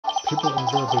people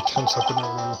invariably tense up when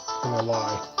they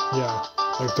lie. Yeah,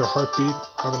 like their heartbeat,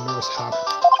 or the nervous habit.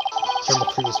 From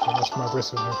the previous one, that's my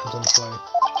bracelet when it comes into play.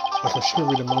 Like I should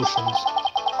read emotions.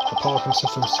 Apollo can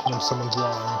sense when someone's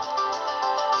lying.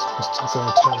 It's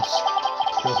feeling tense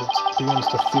because it begins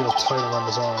to feel tight around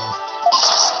his arm.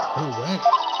 No way.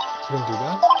 You can do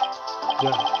that?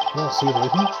 Yeah. No, so you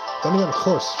believe me? Then again, of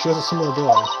course, she has a similar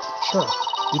ability. Sure.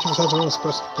 Each of us has our own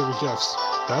specific gifts.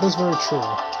 That is very true.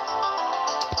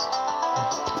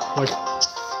 Like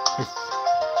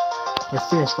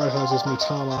Phoenix Wright has his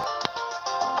Mitama.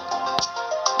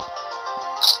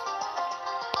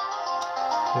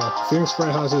 Yeah, Phoenix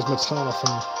Wright has his Mitama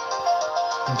from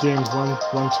games 1,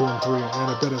 2, and 3,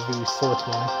 and a bit of the 4th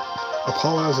one.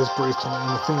 Apollo has his bracelet,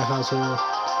 and Athena has her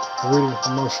reading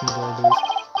emotion abilities.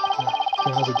 Yeah,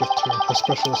 Athena has a gift too, a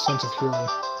special sense of hearing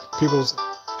people's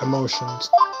emotions.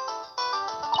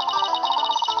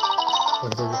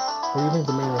 Like what do you think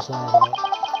the mayor is lying about?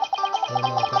 I don't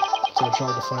know, but it's our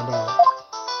job to find out.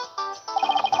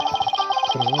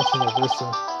 But I'm watching my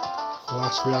bracelet,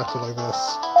 Relax reacted like this.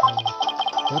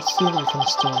 Let's see if I can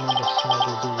still remember how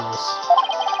to do this.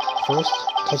 First,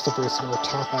 touch the bracelet or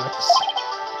tap X.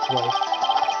 Right.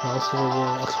 Now let's go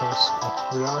over, okay, so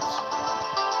react.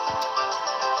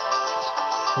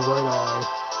 Right eye.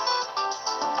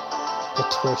 The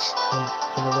twitch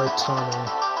in the right timing.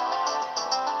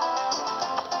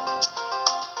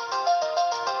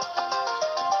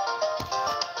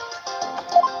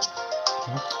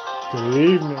 Good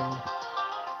evening.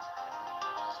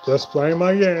 Just playing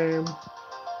my game.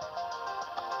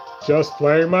 Just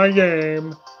playing my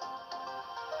game.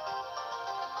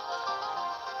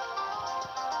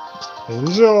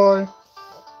 Enjoy.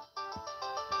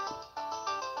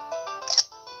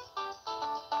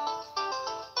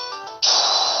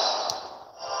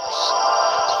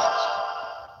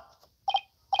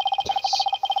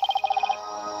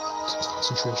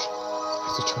 Concentration.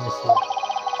 It's a 24.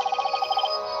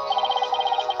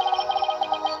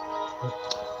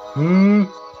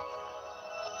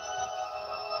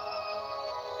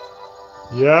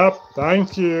 Yep,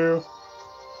 thank you.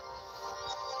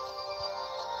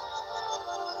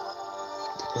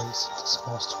 It's a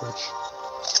small twitch.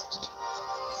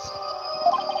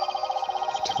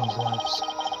 Tone's lives.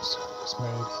 It's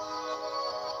made.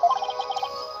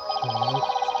 Alright.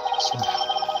 So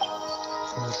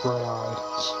in his right eye.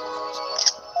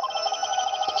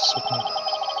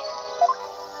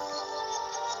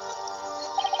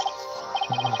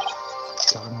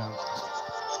 Got him now.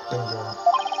 Bingo.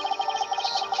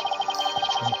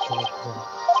 Trying to pull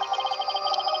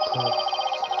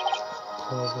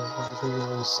over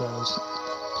whatever he says.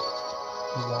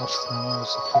 You watch for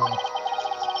noise appear.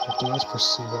 It does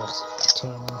perceive that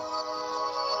time.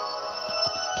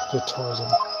 The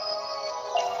tourism.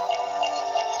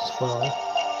 As well.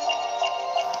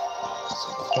 It's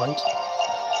quite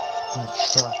an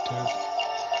attractive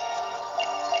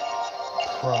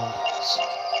prize.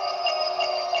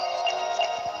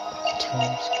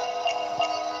 Terms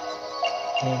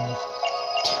in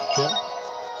yeah.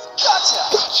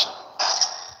 Gotcha.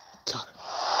 Got it.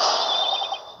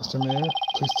 Mr. Mayor,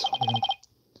 please tell me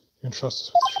you can trust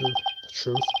us with the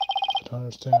truth. I don't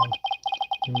understand.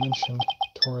 You mentioned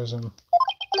tourism.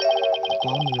 The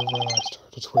bottom of your right eye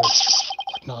started to twitch.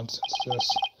 What nonsense is this?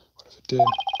 What if it did?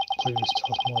 Please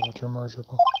tell us more about your merger.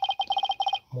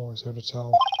 More is there to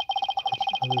tell.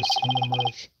 I've already seen the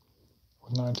merge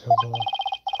with Ninetales.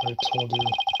 I already told you.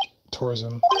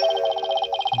 Tourism.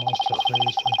 The monster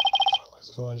craze for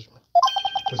fertilizer village.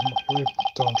 You really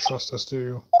don't trust us, do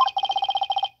you?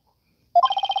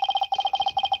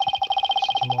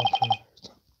 I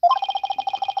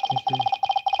think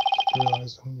you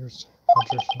realize in your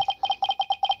objections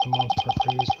the monster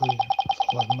craze really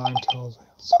like Ninetales,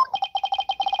 so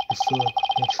you feel like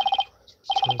we're attracted to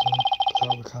tourism, but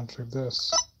that would contradict this.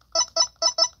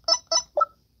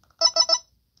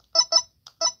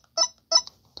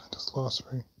 Ninetales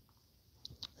glossary.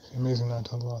 The amazing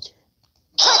Ninetales glossary.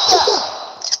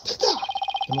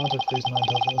 The monster craze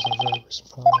Ninetales is a very recent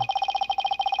phenomenon.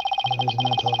 The amazing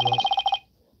Ninetales was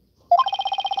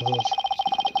the village.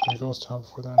 A ghost town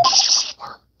before then.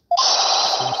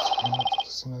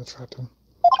 Seen an attractive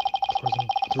tourism.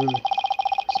 It's really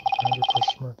under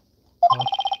customer.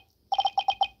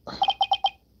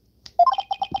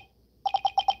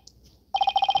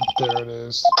 There it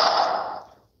is.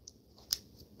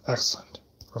 Excellent.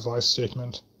 Revised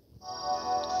statement.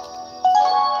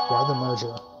 Why the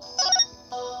merger?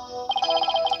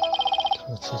 Tell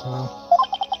the truth now.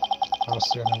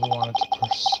 Honestly, I never wanted to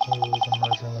pursue the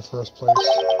merger in the first place.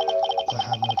 I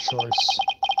had no choice.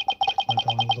 To protect my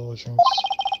family villagers.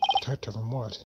 Protect her from what?